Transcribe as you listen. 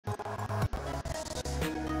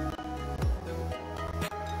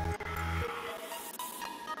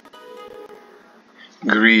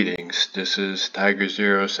Greetings, this is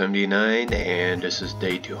Tiger079 and this is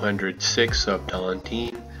day 206 of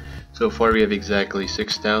Tontine. So far we have exactly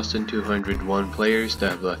 6,201 players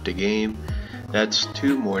that have left the game. That's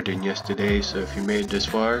 2 more than yesterday, so if you made it this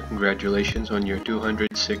far, congratulations on your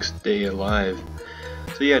 206th day alive.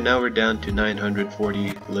 So yeah, now we're down to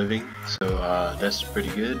 940 living, so that's pretty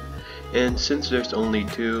good. And since there's only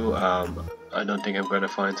 2, I don't think I'm going to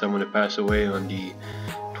find someone to pass away on the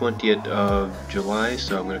 20th of July,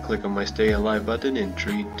 so I'm going to click on my stay alive button in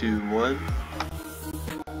 3, 2, 1.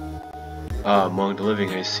 Among the living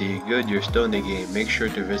I see. Good, you're still in the game. Make sure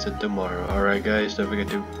to visit tomorrow. Alright guys, don't forget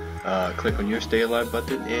to click on your stay alive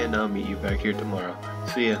button, and I'll meet you back here tomorrow.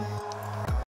 See ya.